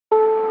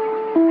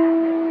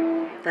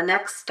The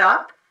next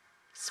stop,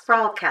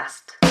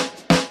 Sprawlcast.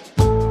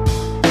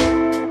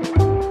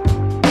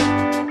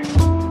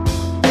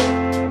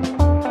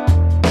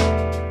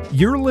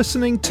 You're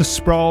listening to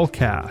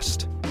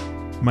Sprawlcast.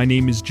 My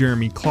name is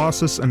Jeremy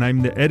Klossis, and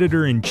I'm the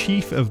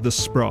editor-in-chief of The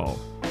Sprawl.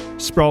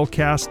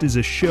 Sprawlcast is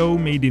a show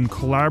made in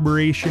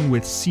collaboration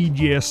with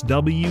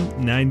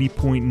CJSW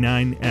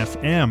 90.9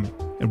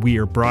 FM, and we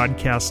are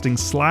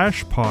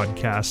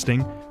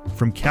broadcasting/podcasting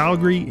from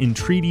Calgary in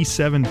Treaty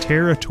 7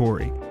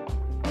 territory.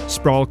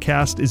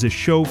 Sprawlcast is a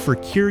show for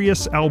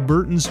curious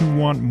Albertans who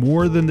want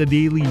more than the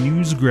daily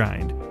news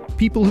grind,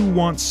 people who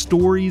want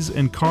stories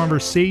and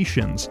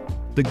conversations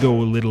that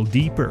go a little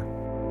deeper.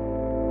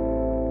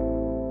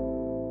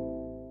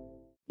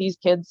 These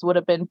kids would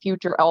have been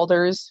future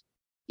elders,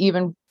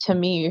 even to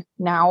me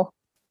now.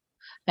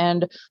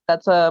 And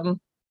that's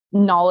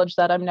knowledge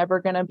that I'm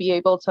never going to be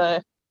able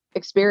to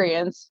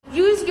experience.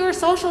 Use your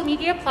social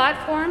media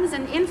platforms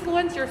and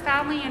influence your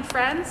family and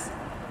friends.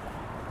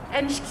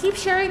 And keep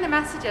sharing the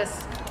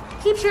messages.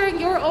 Keep sharing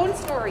your own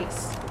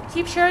stories.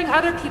 Keep sharing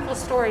other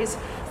people's stories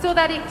so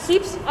that it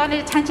keeps on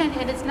attention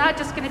and it's not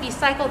just going to be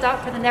cycled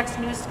out for the next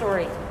news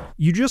story.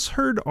 You just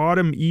heard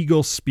Autumn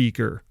Eagle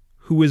speaker,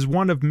 who is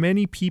one of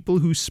many people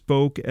who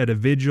spoke at a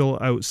vigil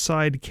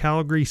outside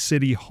Calgary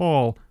City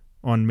Hall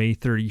on May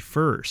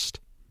 31st.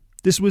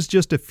 This was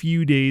just a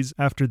few days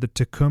after the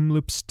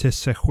Tecumloops te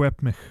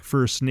Secwepemc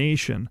First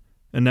Nation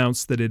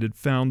announced that it had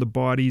found the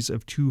bodies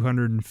of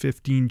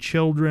 215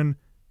 children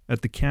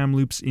at the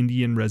Kamloops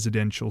Indian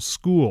Residential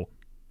School.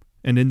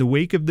 And in the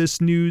wake of this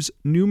news,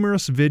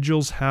 numerous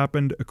vigils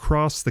happened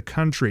across the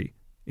country,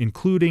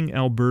 including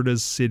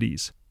Alberta's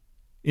cities.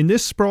 In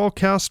this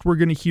Sprawlcast, we're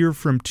going to hear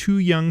from two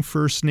young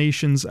First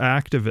Nations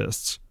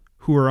activists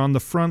who are on the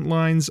front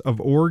lines of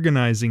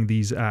organizing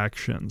these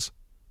actions.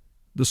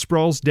 The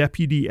Sprawl's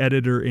deputy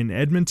editor in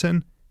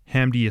Edmonton,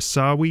 Hamdi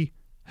Asawi,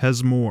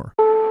 has more.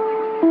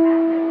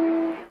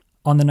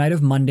 On the night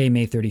of Monday,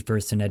 May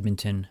 31st in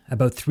Edmonton,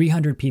 about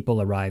 300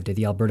 people arrived at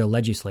the Alberta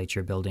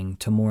Legislature building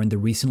to mourn the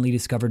recently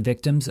discovered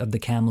victims of the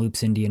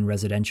Kamloops Indian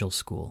Residential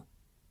School.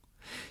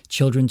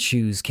 Children's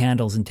shoes,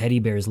 candles, and teddy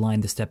bears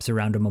lined the steps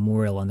around a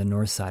memorial on the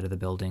north side of the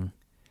building.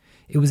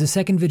 It was the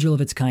second vigil of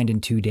its kind in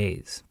 2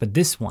 days, but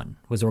this one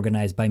was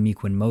organized by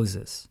Miquin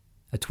Moses,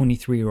 a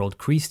 23-year-old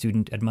Cree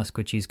student at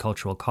Musqueam's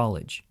Cultural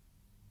College.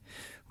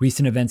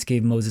 Recent events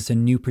gave Moses a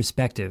new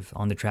perspective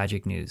on the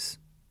tragic news.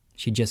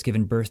 She'd just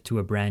given birth to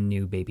a brand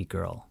new baby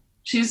girl.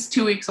 She's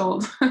 2 weeks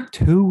old.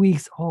 2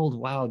 weeks old?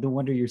 Wow, no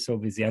wonder you're so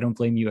busy. I don't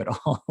blame you at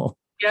all.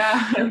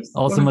 Yeah.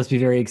 Also must be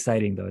very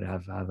exciting, though, to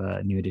have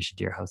a new addition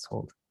to your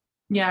household.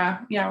 Yeah,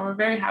 we're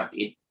very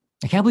happy.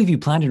 I can't believe you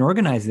planned and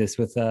organized this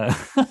with 2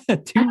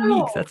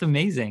 weeks. That's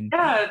amazing.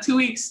 Yeah, 2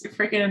 weeks,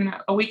 freaking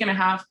a week and a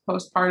half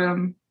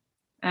postpartum.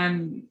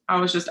 And I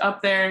was just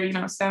up there,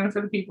 standing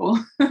for the people.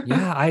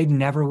 Yeah, I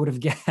never would have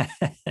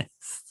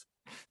guessed.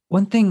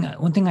 One thing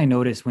I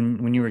noticed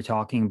when you were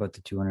talking about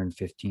the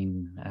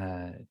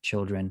 215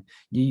 children,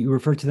 you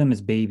referred to them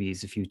as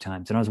babies a few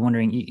times, and I was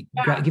wondering,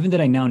 given that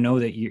I now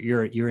know that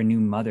you're a new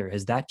mother,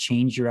 has that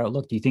changed your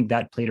outlook? Do you think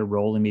that played a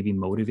role in maybe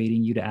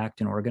motivating you to act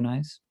and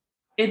organize?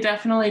 It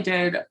definitely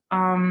did.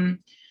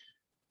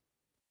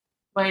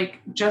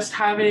 Just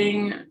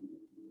having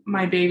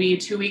my baby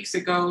 2 weeks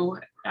ago,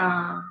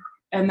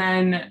 and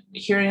then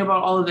hearing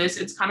about all of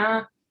this,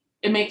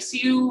 it makes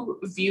you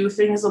view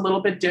things a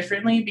little bit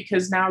differently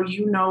because now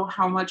you know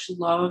how much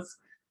love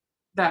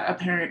that a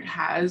parent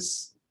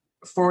has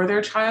for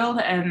their child.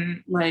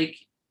 And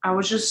I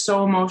was just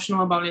so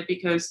emotional about it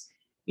because,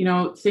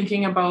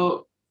 thinking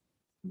about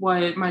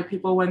what my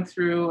people went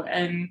through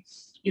and,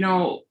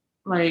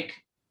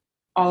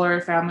 all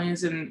our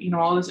families and,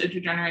 all this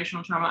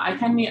intergenerational trauma, I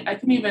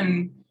couldn't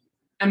even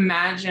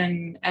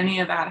imagine any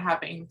of that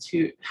happening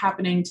to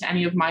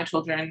any of my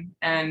children,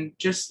 and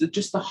just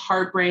the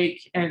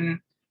heartbreak and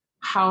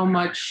how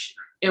much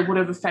it would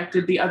have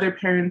affected the other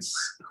parents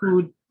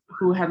who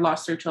had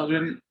lost their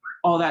children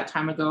all that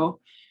time ago.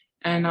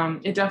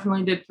 And it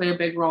definitely did play a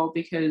big role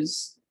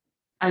because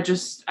I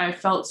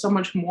felt so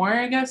much more,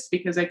 I guess,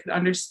 because I could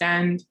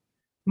understand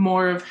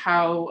more of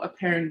how a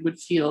parent would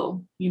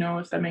feel,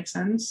 if that makes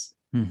sense.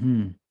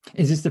 Mm-hmm.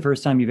 Is this the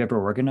first time you've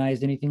ever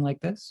organized anything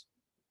like this?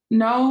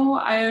 No,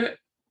 I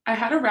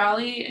had a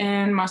rally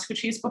in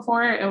Musqueam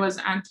before. It was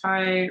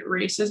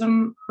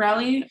anti-racism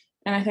rally.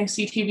 And I think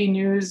CTV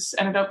News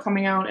ended up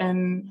coming out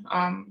and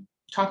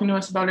talking to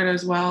us about it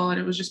as well.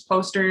 And it was just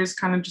posters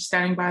kind of just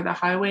standing by the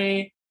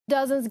highway.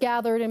 Dozens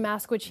gathered in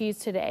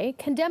Musqueam today,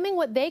 condemning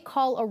what they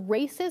call a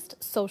racist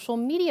social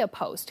media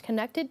post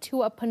connected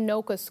to a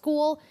Ponoka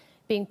school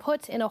being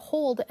put in a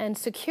hold and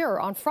secure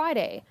on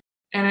Friday.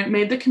 And it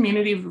made the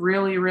community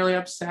really, really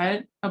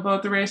upset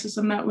about the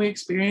racism that we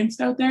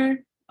experienced out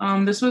there.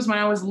 This was when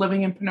I was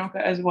living in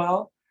Ponoka as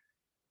well.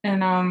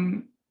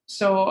 And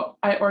so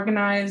I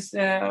organized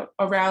a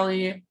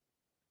rally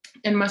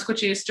in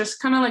Musqueam,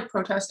 just kind of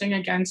protesting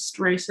against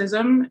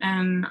racism.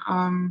 And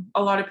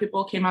a lot of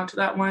people came out to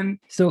that one.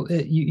 So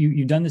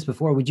you've done this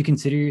before. Would you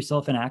consider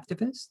yourself an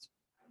activist?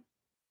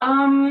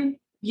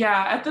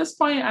 Yeah, at this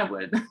point I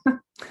would.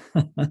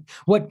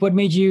 What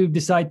made you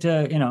decide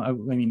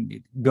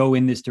to, go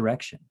in this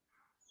direction?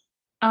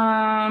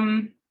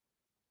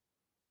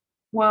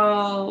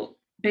 Well,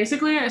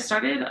 basically I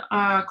started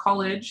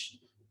college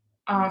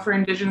for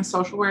Indigenous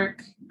social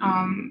work.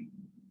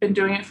 Been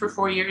doing it for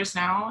 4 years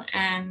now,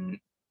 and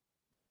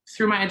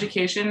through my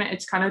education,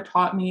 it's kind of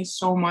taught me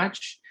so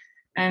much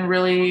and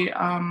really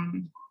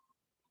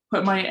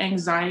put my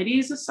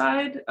anxieties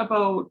aside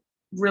about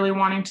really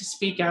wanting to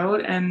speak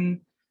out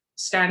and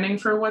standing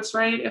for what's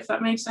right, if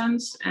that makes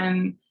sense.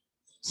 And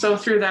so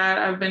through that,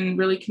 I've been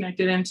really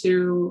connected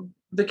into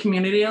the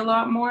community a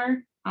lot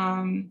more,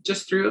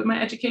 just through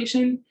my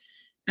education.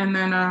 And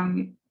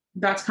then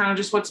that's kind of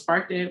just what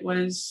sparked it.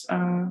 Was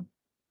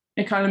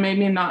it kind of made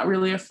me not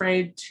really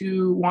afraid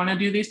to want to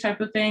do these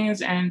type of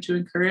things and to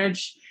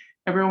encourage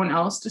everyone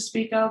else to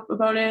speak up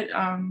about it.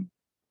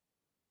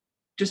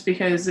 Just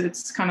because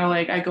it's kind of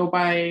like I go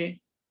by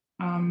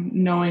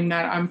knowing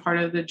that I'm part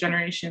of the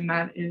generation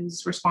that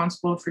is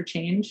responsible for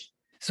change.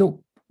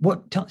 So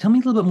tell me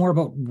a little bit more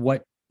about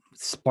what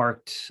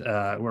sparked,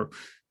 or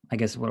I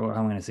guess how am I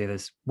going to say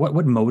this?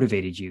 What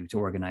motivated you to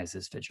organize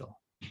this vigil?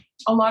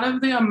 A lot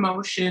of the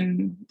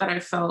emotion that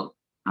I felt,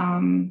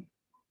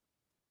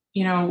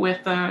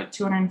 with the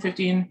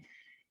 215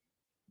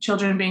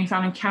 children being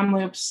found in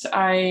Kamloops,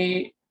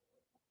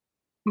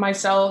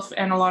 myself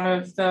and a lot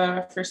of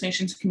the First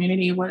Nations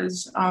community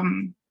was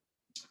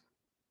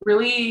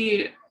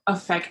really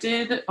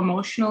affected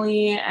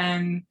emotionally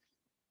and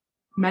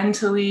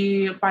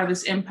mentally by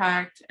this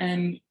impact.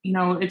 And,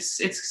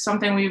 it's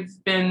something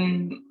we've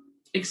been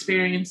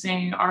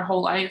experiencing our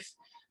whole life.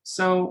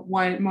 So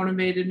what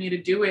motivated me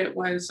to do it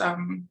was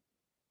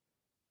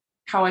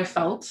how I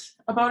felt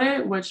about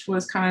it, which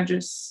was kind of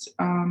just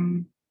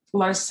a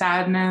lot of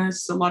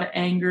sadness, a lot of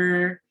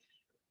anger,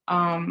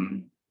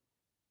 and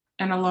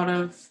a lot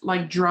of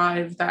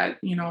drive that,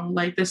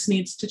 this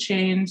needs to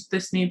change.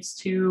 This needs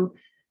to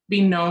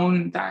be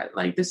known that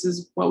this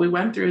is what we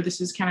went through.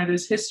 This is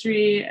Canada's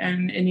history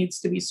and it needs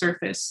to be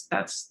surfaced.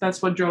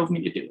 That's what drove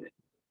me to do it.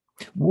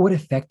 What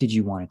effect did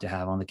you want it to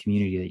have on the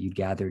community that you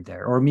gathered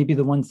there, or maybe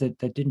the ones that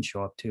didn't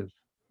show up too?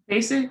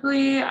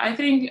 Basically, I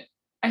think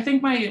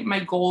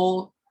my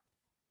goal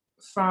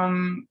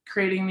from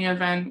creating the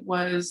event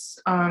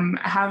was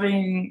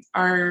having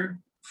our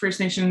First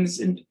Nations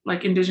and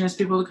Indigenous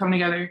people to come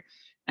together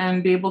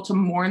and be able to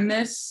mourn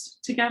this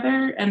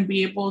together and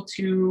be able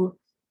to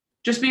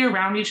just be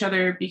around each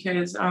other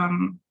because,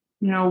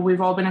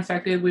 we've all been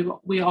affected.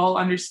 We all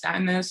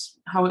understand this,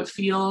 how it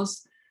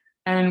feels.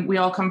 And we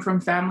all come from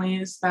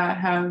families that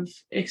have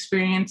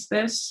experienced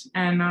this.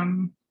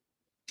 And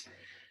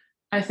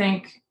I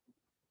think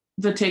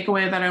the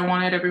takeaway that I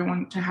wanted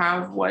everyone to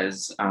have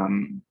was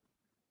kind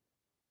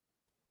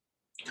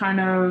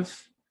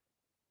of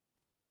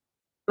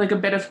a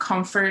bit of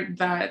comfort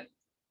that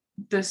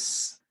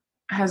this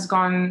has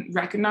gone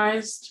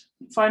recognized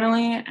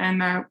finally,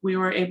 and that we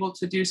were able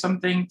to do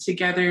something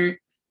together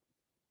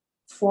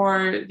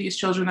for these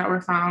children that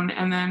were found.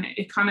 And then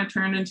it kind of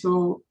turned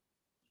into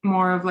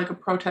more of a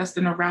protest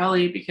and a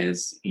rally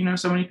because,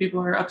 so many people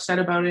are upset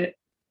about it.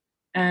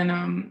 And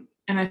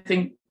I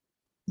think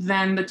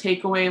then the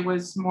takeaway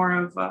was more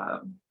of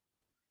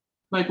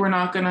we're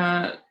not going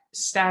to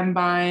stand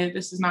by.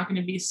 This is not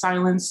going to be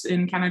silenced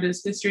in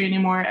Canada's history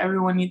anymore.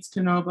 Everyone needs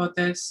to know about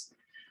this.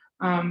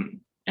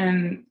 And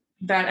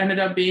that ended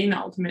up being the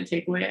ultimate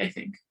takeaway, I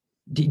think.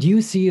 Do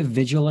you see a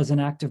vigil as an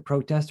act of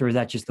protest, or is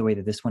that just the way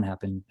that this one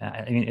happened?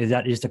 Is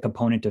that just a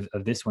component of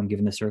this one,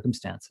 given the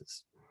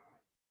circumstances?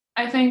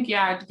 I think,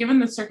 yeah, given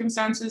the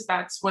circumstances,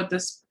 that's what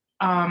this,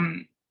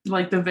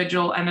 the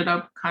vigil ended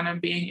up kind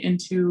of being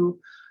into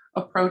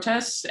a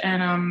protest.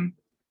 And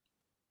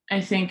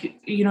I think,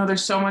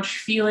 there's so much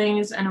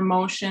feelings and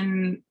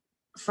emotion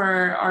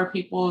for our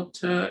people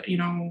to,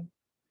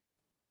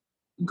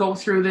 go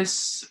through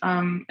this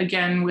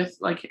again with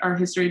our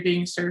history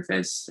being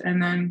surfaced,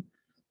 and then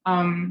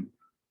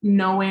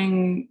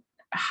knowing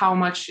how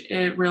much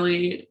it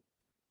really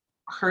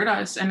hurt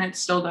us, and it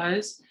still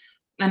does.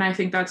 And I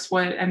think that's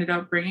what ended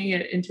up bringing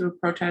it into a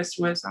protest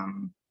was,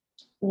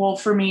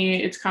 for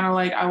me, it's kind of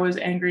I was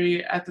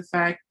angry at the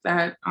fact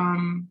that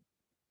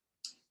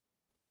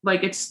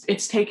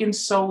it's taken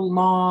so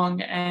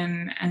long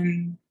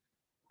and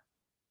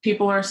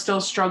people are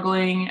still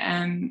struggling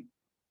and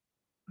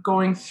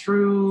going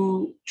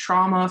through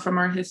trauma from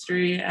our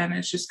history. And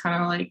it's just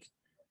kind of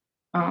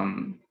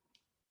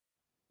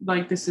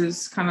this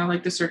is kind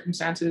of the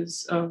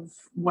circumstances of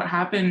what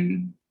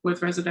happened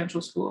with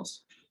residential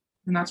schools.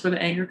 And that's where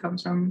the anger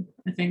comes from,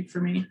 I think,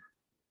 for me.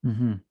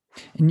 Mm-hmm.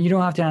 And you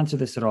don't have to answer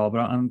this at all, but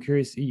I'm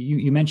curious.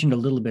 You mentioned a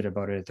little bit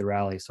about it at the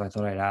rally, so I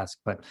thought I'd ask.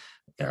 But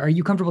are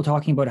you comfortable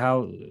talking about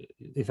how the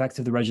effects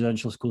of the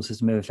residential school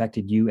system have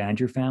affected you and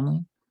your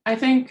family? I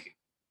think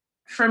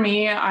for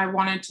me, I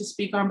wanted to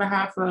speak on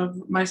behalf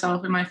of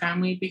myself and my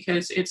family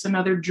because it's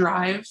another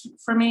drive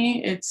for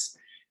me. It's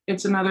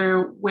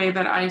another way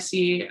that I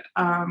see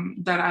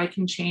that I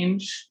can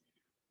change.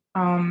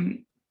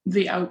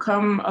 the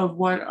outcome of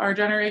what our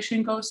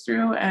generation goes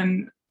through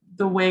and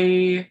the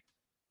way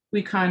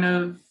we kind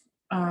of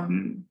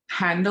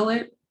handle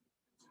it.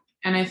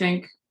 And I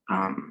think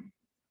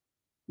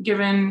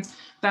given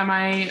that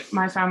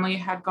my family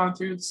had gone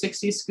through the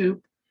 60s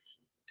scoop,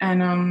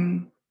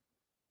 and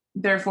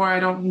therefore I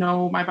don't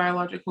know my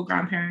biological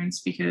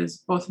grandparents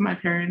because both of my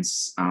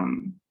parents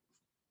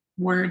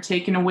were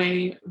taken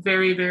away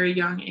very, very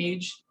young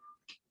age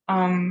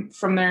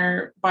from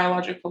their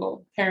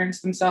biological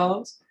parents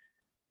themselves.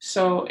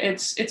 So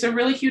it's a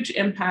really huge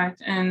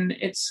impact, and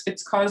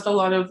it's caused a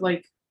lot of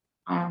like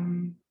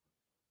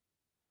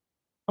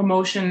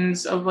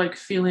emotions of like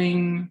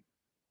feeling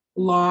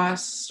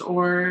lost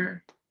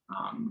or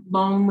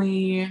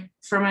lonely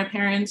for my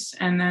parents.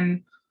 And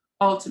then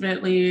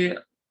ultimately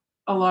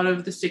a lot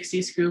of the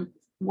 60s group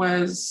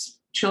was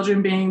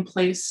children being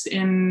placed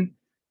in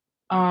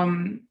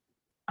homes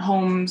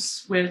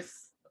with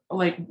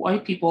like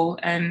white people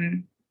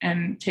and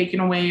taken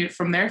away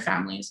from their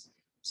families.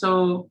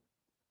 So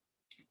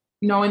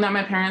knowing that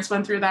my parents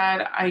went through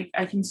that,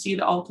 I can see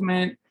the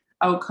ultimate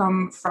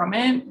outcome from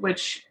it,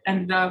 which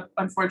ended up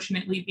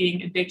unfortunately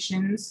being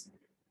addictions.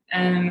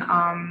 And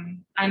I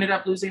ended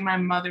up losing my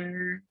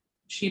mother.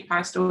 She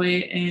passed away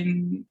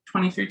in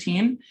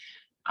 2013.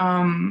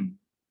 And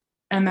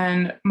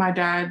then my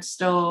dad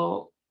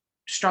still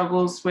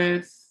struggles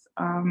with,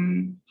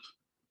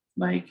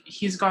 like,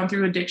 he's gone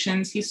through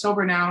addictions. He's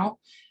sober now.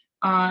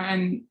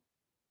 And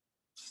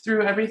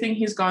through everything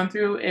he's gone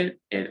through,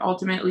 it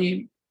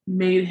ultimately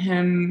made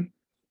him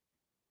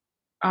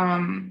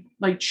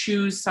like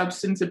choose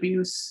substance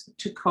abuse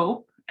to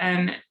cope.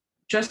 And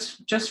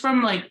just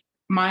from like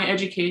my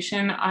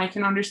education, I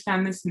can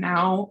understand this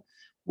now,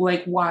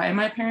 like why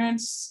my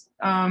parents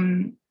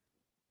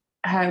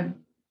had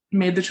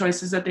made the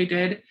choices that they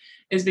did,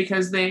 is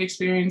because they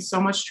experienced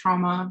so much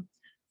trauma,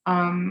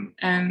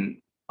 and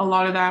a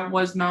lot of that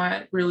was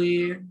not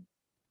really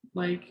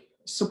like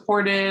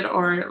supported,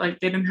 or like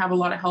they didn't have a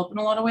lot of help in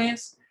a lot of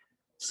ways.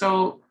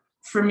 So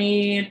for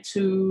me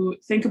to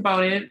think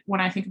about it, when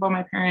I think about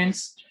my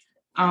parents,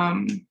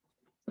 I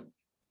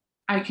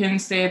can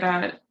say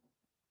that,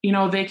 you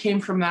know, they came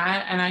from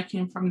that and I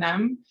came from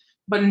them,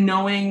 but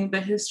knowing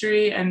the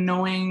history and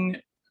knowing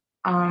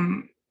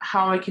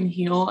how I can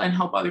heal and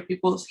help other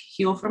people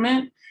heal from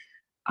it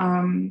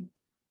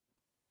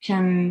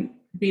can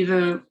be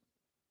the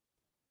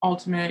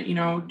ultimate, you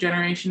know,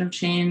 generation of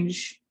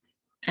change.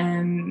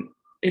 And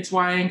it's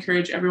why I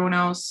encourage everyone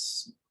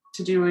else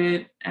to do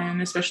it,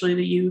 and especially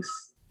the youth.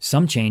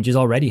 Some change is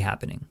already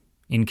happening.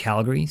 In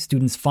Calgary,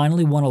 students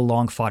finally won a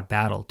long-fought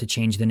battle to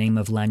change the name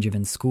of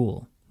Langevin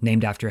School,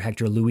 named after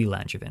Hector Louis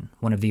Langevin,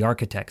 one of the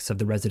architects of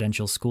the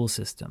residential school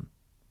system.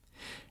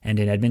 And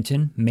in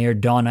Edmonton, Mayor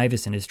Don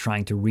Iveson is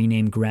trying to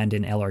rename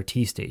Grandin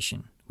LRT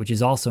Station, which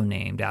is also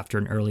named after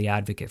an early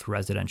advocate for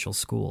residential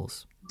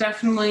schools.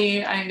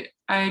 Definitely,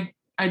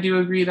 I do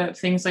agree that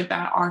things like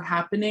that are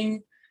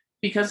happening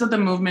because of the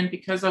movement,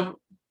 because of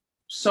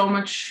so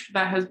much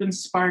that has been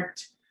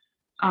sparked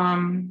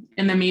in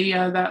the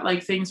media, that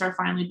like things are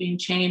finally being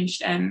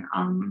changed. And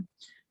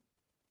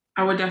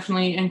I would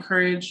definitely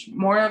encourage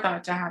more of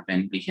that to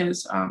happen,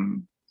 because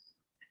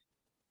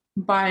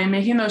by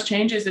making those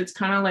changes, it's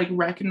kind of like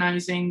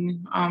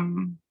recognizing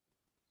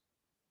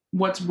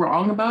what's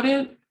wrong about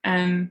it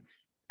and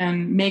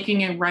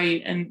making it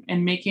right,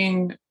 and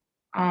making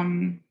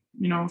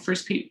you know,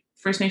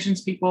 First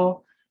Nations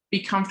people be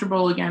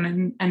comfortable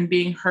again and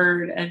being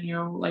heard, and, you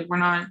know, like we're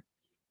not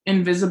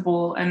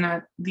invisible, and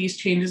that these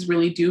changes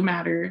really do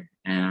matter.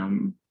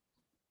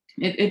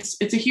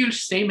 It's a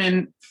huge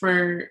statement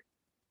for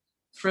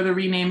the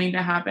renaming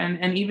to happen.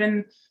 And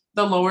even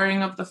the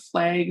lowering of the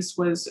flags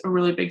was a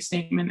really big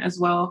statement as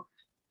well.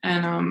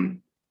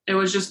 And it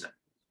was just,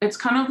 it's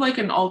kind of like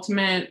an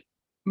ultimate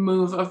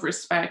move of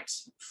respect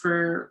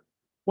for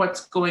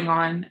what's going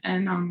on,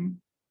 and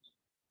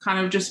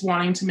kind of just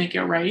wanting to make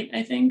it right,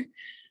 I think.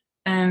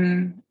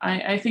 And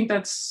I think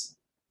that's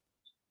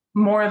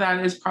more of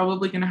that is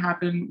probably going to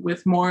happen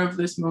with more of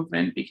this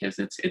movement, because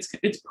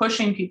it's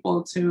pushing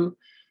people to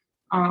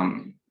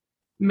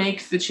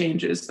make the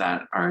changes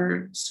that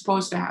are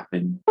supposed to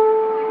happen.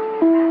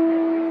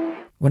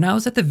 When I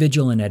was at the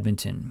vigil in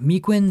Edmonton,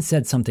 Mequin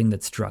said something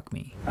that struck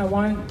me. I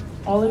want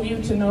all of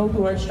you to know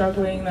who are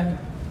struggling that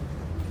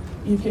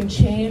you can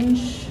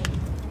change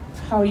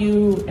how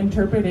you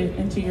interpret it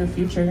into your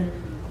future.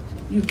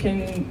 You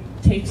can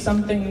take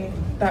something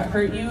that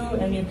hurt you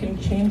and you can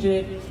change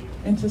it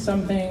into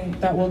something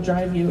that will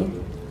drive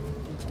you.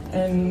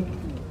 And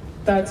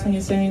that's me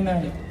saying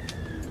that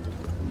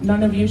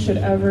none of you should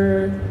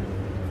ever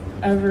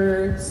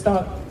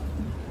stop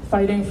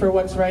fighting for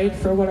what's right,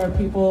 for what our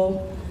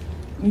people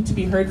need to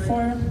be heard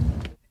for.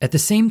 At the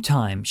same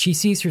time, she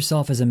sees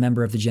herself as a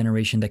member of the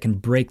generation that can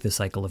break the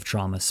cycle of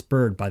trauma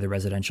spurred by the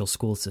residential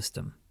school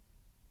system.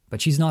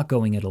 But she's not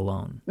going it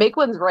alone.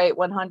 Maitland's right,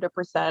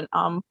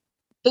 100%.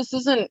 This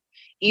isn't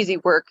easy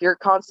work. You're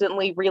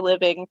constantly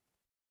reliving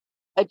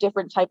a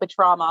different type of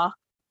trauma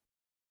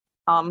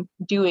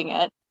doing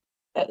it,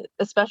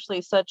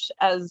 especially such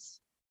as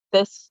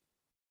this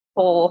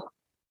whole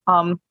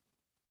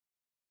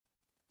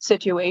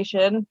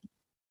situation.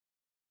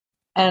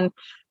 And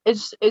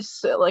it's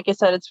like I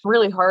said, it's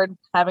really hard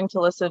having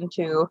to listen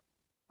to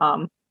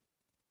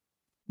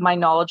my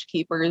knowledge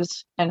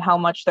keepers and how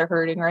much they're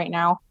hurting right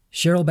now.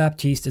 Cheryl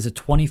Baptiste is a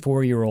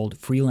 24-year-old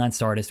freelance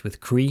artist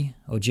with Cree,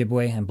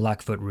 Ojibwe, and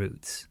Blackfoot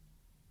roots.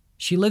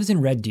 She lives in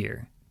Red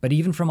Deer, but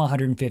even from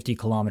 150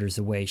 kilometers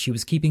away, she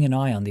was keeping an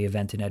eye on the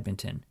event in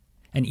Edmonton,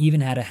 and even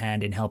had a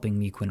hand in helping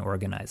Mequon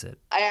organize it.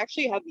 I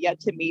actually have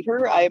yet to meet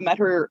her. I met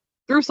her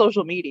through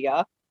social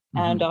media,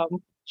 and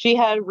she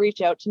had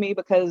reached out to me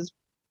because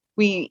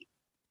we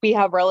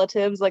have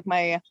relatives, like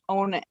my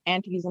own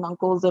aunties and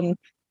uncles and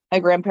my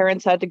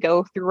grandparents had to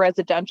go through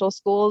residential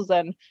schools,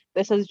 and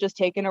this has just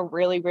taken a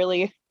really,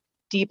 really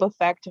deep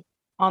effect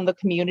on the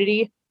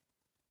community.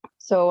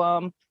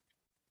 So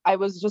I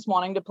was just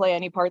wanting to play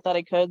any part that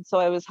I could. So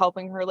I was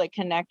helping her like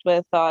connect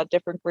with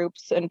different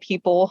groups and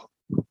people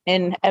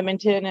in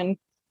Edmonton, and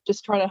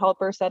just trying to help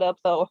her set up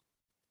the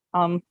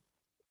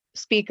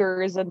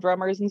speakers and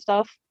drummers and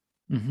stuff.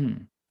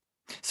 Mm-hmm.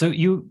 So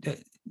you,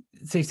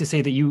 safe to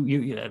say that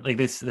you like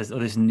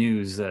this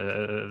news,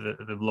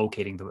 the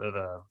locating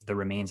the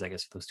remains, I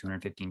guess, of those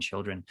 215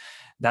 children,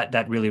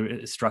 that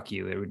really struck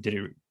you. Did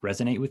it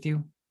resonate with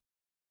you?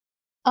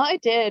 I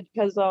did,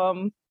 because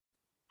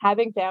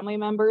having family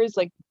members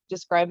like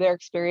describe their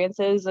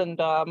experiences, and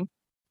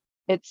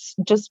it's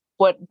just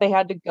what they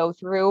had to go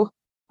through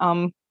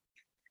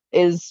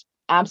is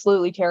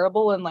absolutely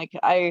terrible. And like,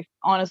 I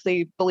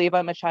honestly believe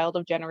I'm a child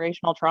of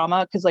generational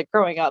trauma, because like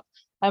growing up,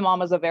 my mom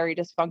was a very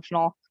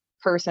dysfunctional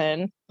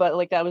person, but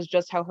like that was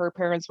just how her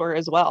parents were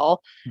as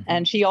well. Mm-hmm.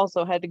 And she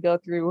also had to go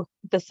through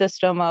the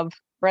system of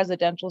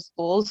residential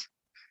schools.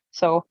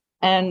 So,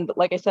 and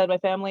like I said, my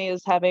family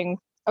is having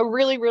a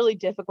really, really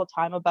difficult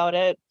time about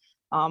it.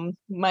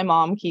 My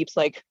mom keeps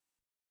like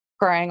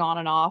crying on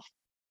and off.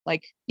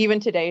 Like even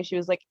today, she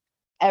was like,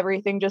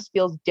 everything just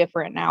feels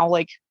different now.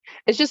 Like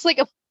it's just like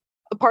a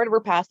part of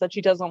her past that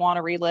she doesn't want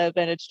to relive,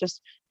 and it's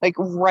just like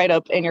right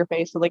up in your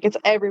face. So like it's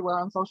everywhere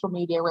on social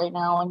media right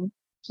now, and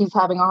she's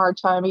having a hard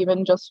time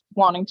even just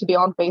wanting to be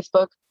on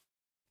Facebook.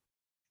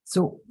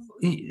 So,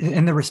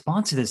 and the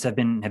response to this have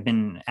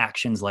been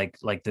actions like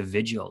the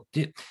vigil.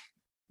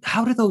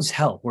 How do those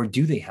help, or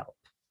do they help?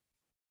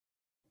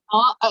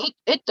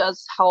 It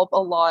does help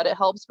a lot. It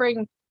helps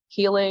bring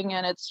healing,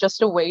 and it's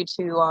just a way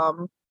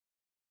to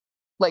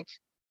like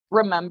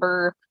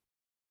remember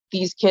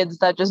these kids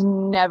that just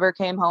never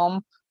came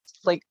home.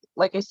 Like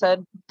I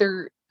said,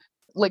 they're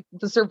like,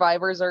 the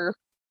survivors are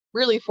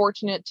really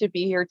fortunate to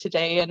be here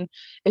today, and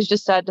it's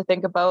just sad to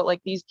think about like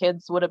these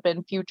kids would have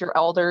been future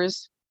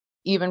elders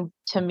even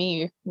to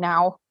me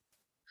now,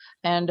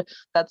 and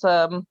that's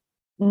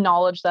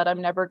knowledge that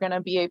I'm never going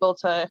to be able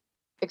to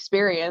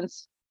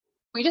experience.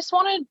 We just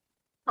wanted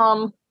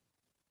the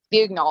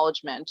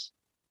acknowledgement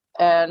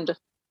and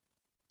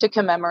to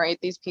commemorate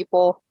these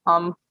people.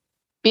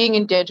 Being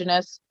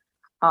Indigenous,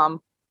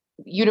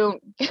 you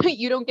don't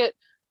get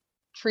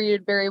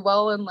treated very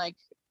well, and I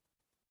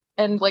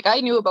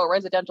knew about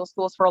residential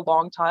schools for a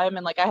long time,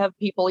 and like I have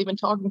people even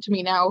talking to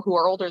me now who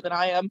are older than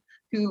I am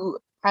who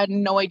had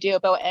no idea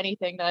about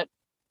anything that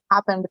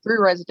happened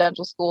through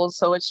residential schools.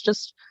 So it's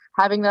just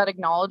having that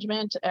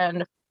acknowledgement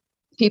and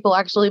people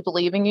actually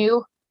believing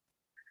you,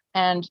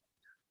 and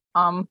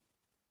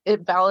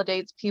it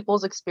validates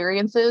people's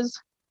experiences.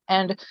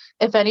 And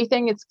if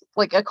anything, it's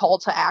like a call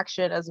to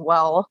action as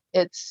well.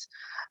 It's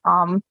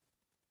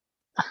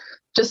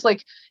just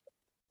like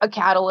a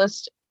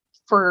catalyst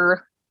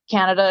for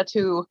Canada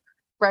to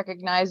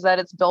recognize that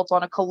it's built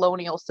on a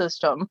colonial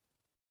system.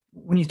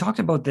 When you talked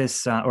about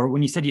this, or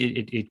when you said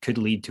it could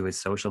lead to a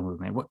social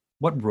movement,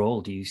 what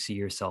role do you see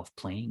yourself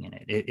playing in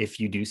it, if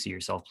you do see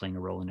yourself playing a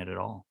role in it at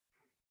all?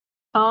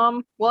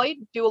 Well, I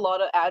do a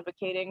lot of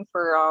advocating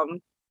for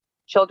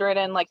children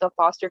in like the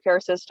foster care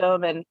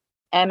system and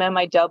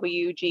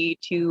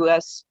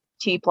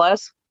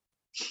MMIWG2ST+.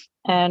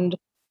 And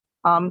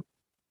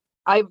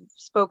I've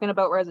spoken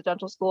about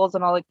residential schools,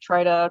 and I'll like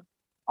try to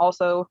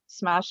also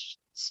smash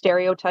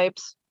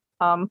stereotypes.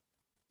 And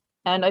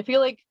I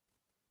feel like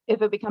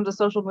if it becomes a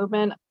social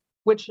movement,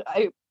 which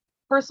I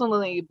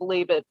personally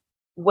believe it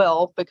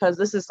will, because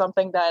this is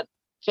something that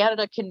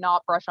Canada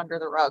cannot brush under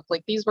the rug.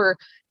 Like these were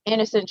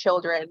innocent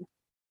children,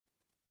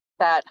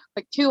 that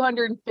like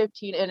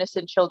 215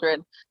 innocent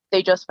children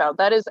they just found.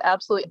 That is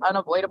absolutely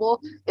unavoidable.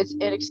 It's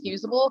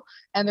inexcusable,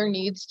 and there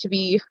needs to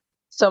be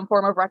some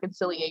form of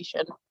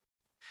reconciliation.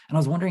 And I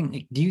was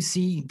wondering, do you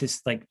see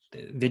this, like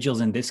vigils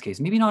in this case,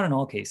 maybe not in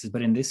all cases,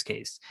 but in this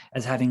case,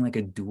 as having like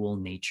a dual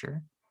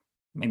nature?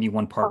 Maybe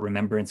one part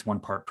remembrance, one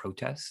part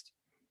protest?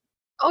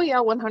 Oh yeah,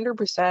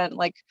 100%.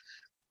 Like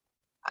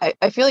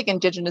I feel like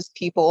Indigenous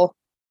people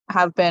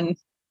have been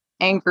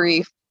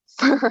angry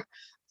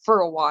for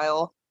a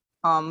while.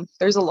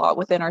 There's a lot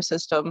within our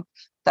system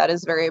that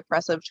is very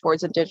oppressive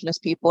towards Indigenous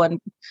people and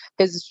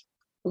is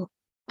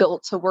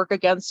built to work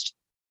against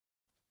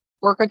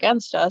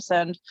us.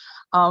 And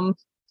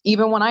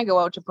even when I go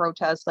out to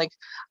protest, like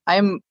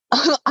I'm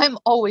I'm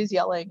always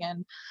yelling,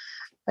 and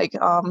Like,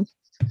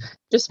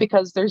 just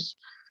because there's,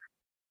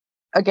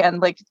 again,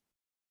 like,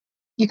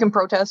 you can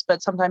protest,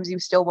 but sometimes you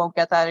still won't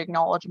get that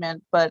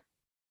acknowledgement. But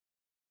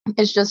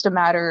it's just a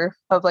matter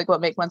of, like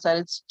what Maitland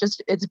said,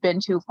 it's been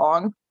too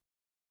long,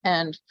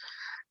 and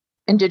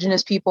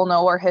Indigenous people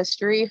know our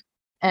history,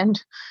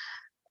 and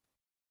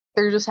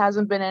there just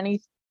hasn't been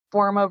any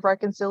form of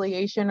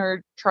reconciliation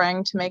or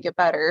trying to make it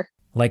better.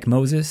 Like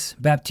Moses,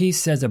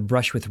 Baptiste says a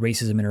brush with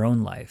racism in her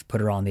own life put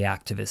her on the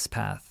activist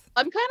path.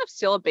 I'm kind of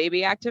still a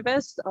baby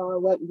activist.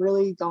 What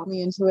really got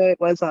me into it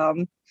was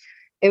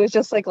it was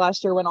just like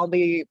last year when all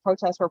the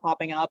protests were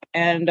popping up,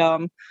 and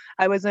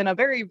I was in a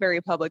very,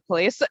 very public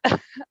place.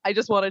 I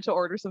just wanted to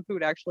order some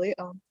food, actually.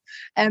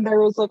 And there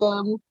was like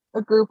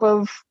a group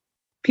of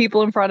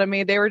people in front of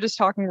me. They were just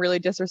talking really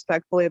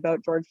disrespectfully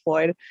about George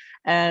Floyd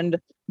and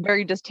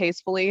very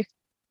distastefully.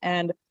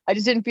 And I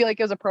just didn't feel like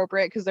it was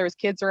appropriate because there was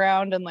kids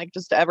around, and like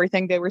just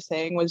everything they were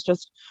saying was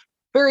just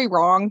very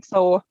wrong.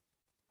 So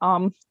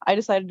I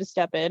decided to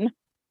step in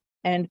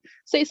and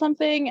say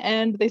something,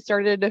 and they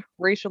started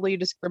racially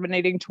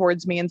discriminating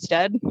towards me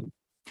instead.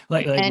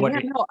 What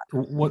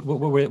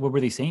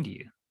were they saying to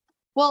you?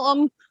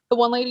 Well, the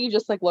one lady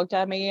just like looked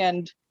at me,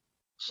 and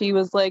she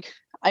was like,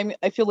 I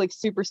feel like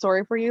super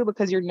sorry for you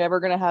because you're never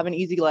gonna have an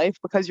easy life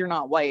because you're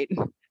not white.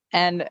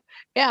 And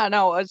yeah,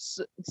 no, it's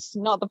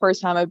not the first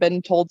time I've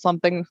been told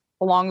something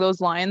along those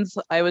lines.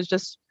 I was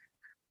just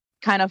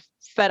kind of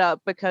fed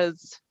up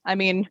because, I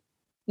mean,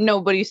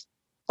 nobody's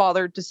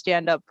bothered to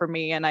stand up for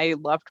me, and I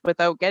left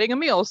without getting a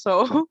meal.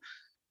 So,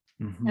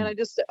 and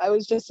I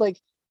was just like,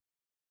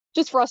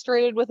 just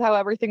frustrated with how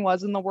everything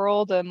was in the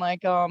world. And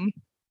like,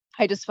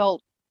 I just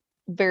felt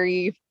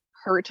very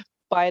hurt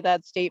by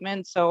that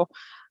statement. So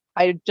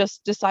I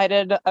just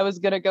decided I was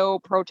going to go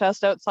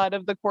protest outside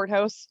of the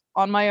courthouse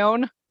on my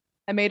own.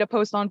 I made a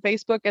post on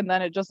Facebook, and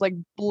then it just like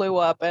blew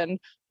up, and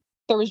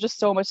there was just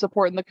so much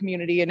support in the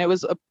community, and it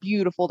was a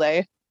beautiful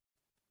day.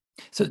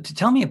 So to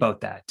tell me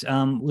about that,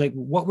 like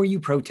what were you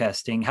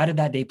protesting? How did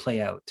that day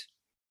play out?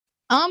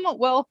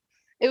 Well,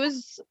 it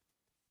was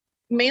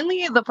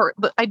mainly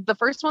the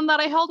first one that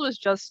I held was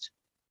just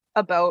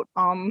about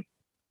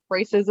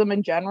racism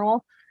in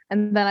general,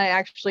 and then I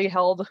actually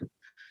held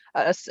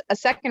a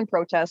second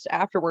protest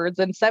afterwards,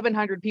 and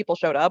 700 people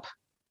showed up,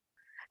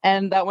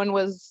 and that one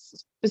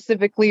was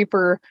specifically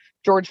for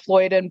George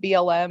Floyd and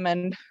BLM,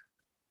 and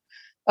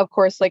of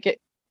course, like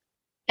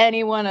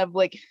anyone of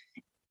like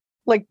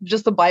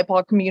just the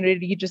BIPOC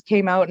community just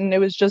came out, and it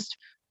was just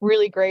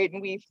really great.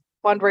 And we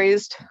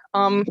fundraised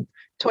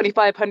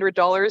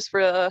 $2,500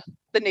 for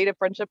the Native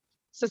Friendship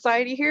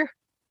Society here.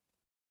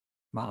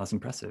 Wow, that's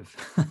impressive.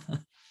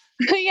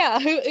 Yeah,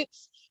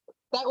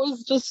 that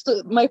was just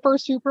my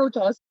first few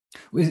protests.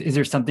 Is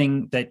there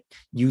something that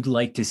you'd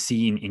like to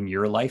see in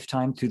your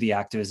lifetime through the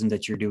activism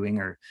that you're doing,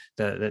 or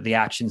the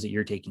actions that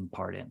you're taking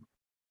part in?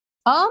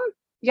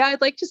 Yeah,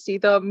 I'd like to see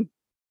them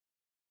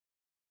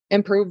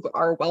improve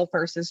our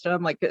welfare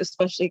system, like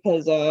especially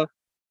because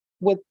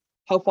with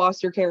how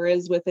foster care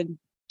is with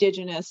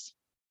Indigenous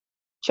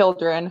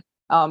children,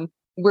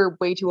 we're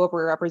way too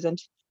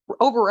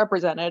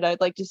overrepresented.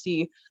 I'd like to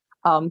see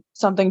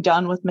something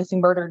done with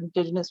missing murdered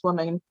Indigenous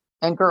women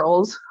and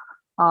girls,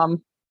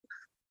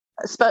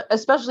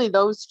 especially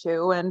those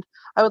two. And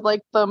I would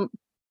like them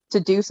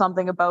to do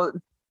something about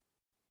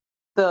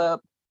the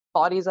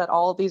bodies at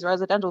all of these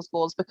residential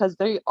schools, because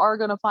they are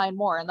going to find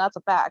more, and that's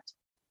a fact.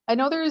 I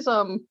know there's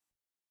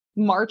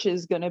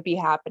marches going to be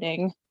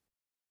happening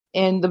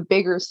in the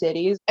bigger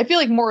cities. I feel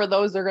like more of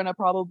those are going to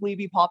probably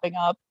be popping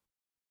up.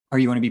 Are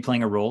you going to be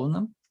playing a role in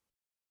them?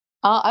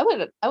 I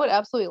would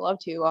absolutely love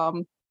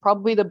to.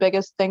 Probably the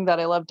biggest thing that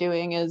I love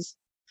doing is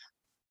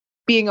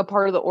being a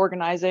part of the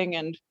organizing,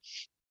 and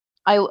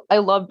I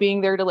love being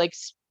there to like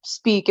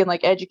speak and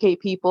like educate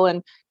people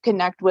and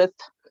connect with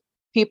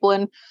people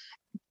in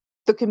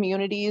the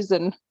communities,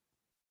 and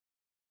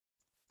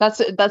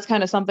that's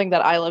kind of something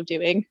that I love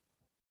doing.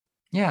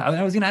 Yeah,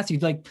 I was going to ask you,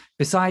 like,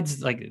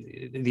 besides like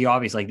the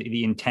obvious, like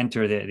the intent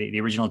or the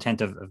original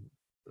intent of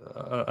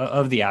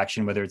the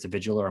action, whether it's a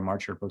vigil or a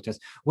march or a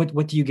protest,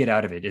 what do you get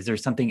out of it? Is there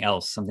something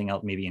else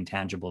maybe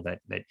intangible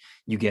that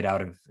you get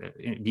out of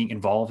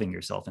involving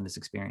yourself in this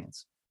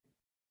experience?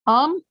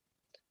 I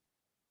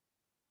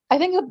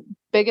think the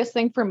biggest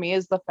thing for me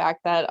is the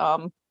fact that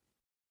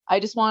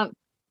I just want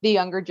the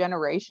younger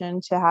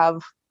generation to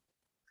have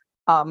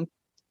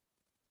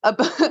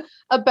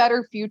a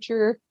better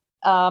future.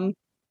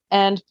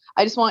 And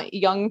I just want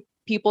young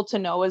people to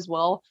know as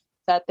well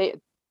that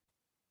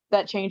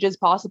that change is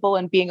possible,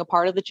 and being a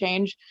part of the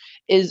change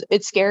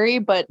it's scary,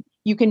 but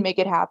you can make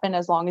it happen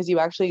as long as you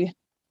actually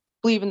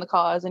believe in the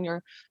cause and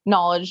your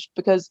knowledge,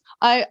 because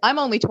I'm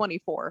only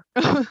 24.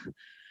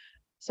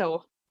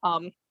 So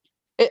I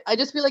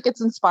just feel like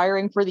it's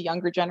inspiring for the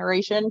younger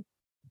generation,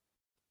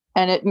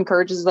 and it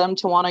encourages them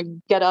to want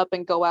to get up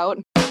and go out.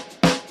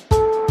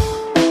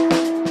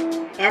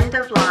 End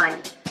of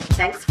line.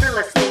 Thanks for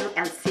listening,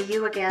 and see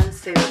you again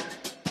soon.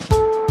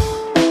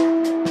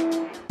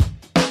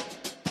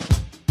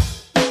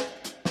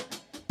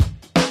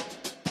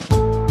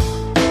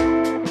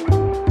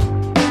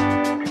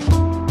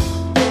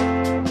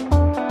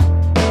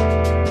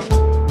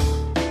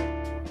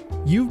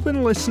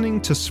 been listening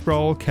to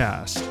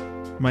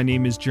Sprawlcast. My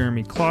name is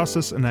Jeremy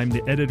Klossis, and I'm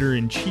the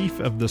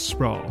editor-in-chief of The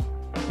Sprawl.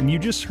 And you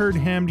just heard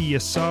Hamdi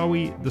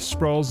Yasawi, The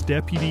Sprawl's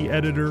deputy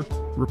editor,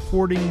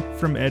 reporting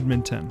from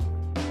Edmonton.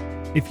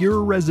 If you're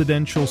a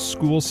residential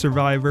school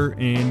survivor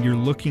and you're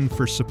looking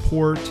for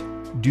support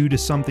due to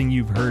something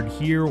you've heard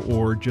here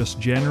or just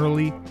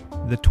generally,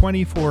 the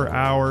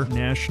 24-hour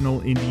National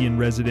Indian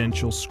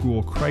Residential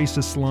School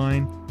Crisis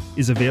Line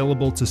is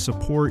available to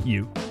support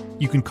you.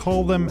 You can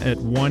call them at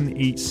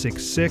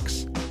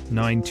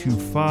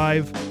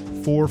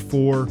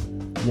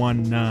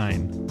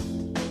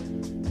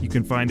 1-866-925-4419. You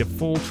can find a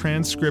full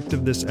transcript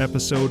of this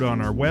episode on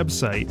our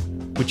website,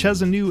 which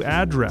has a new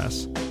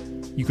address.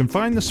 You can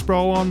find The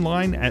Sprawl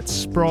online at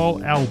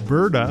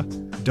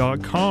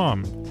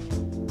sprawlalberta.com.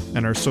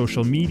 And our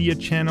social media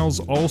channels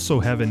also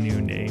have a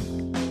new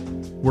name.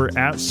 We're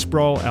at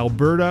Sprawl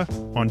Alberta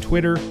on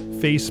Twitter,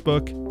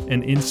 Facebook,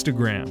 and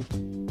Instagram.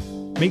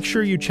 Make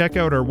sure you check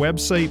out our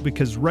website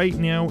because right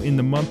now in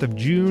the month of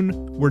June,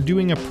 we're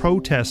doing a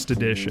protest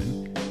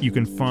edition. You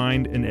can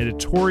find an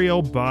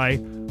editorial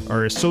by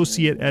our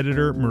associate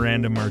editor,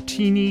 Miranda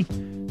Martini.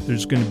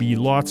 There's going to be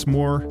lots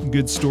more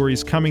good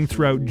stories coming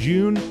throughout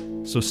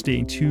June, so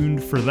stay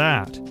tuned for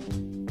that.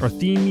 Our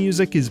theme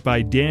music is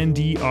by Dan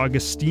D.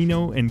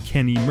 Agostino and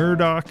Kenny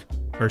Murdoch.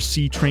 Our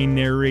C-Train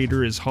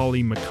narrator is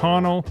Holly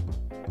McConnell.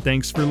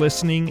 Thanks for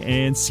listening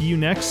and see you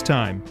next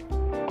time.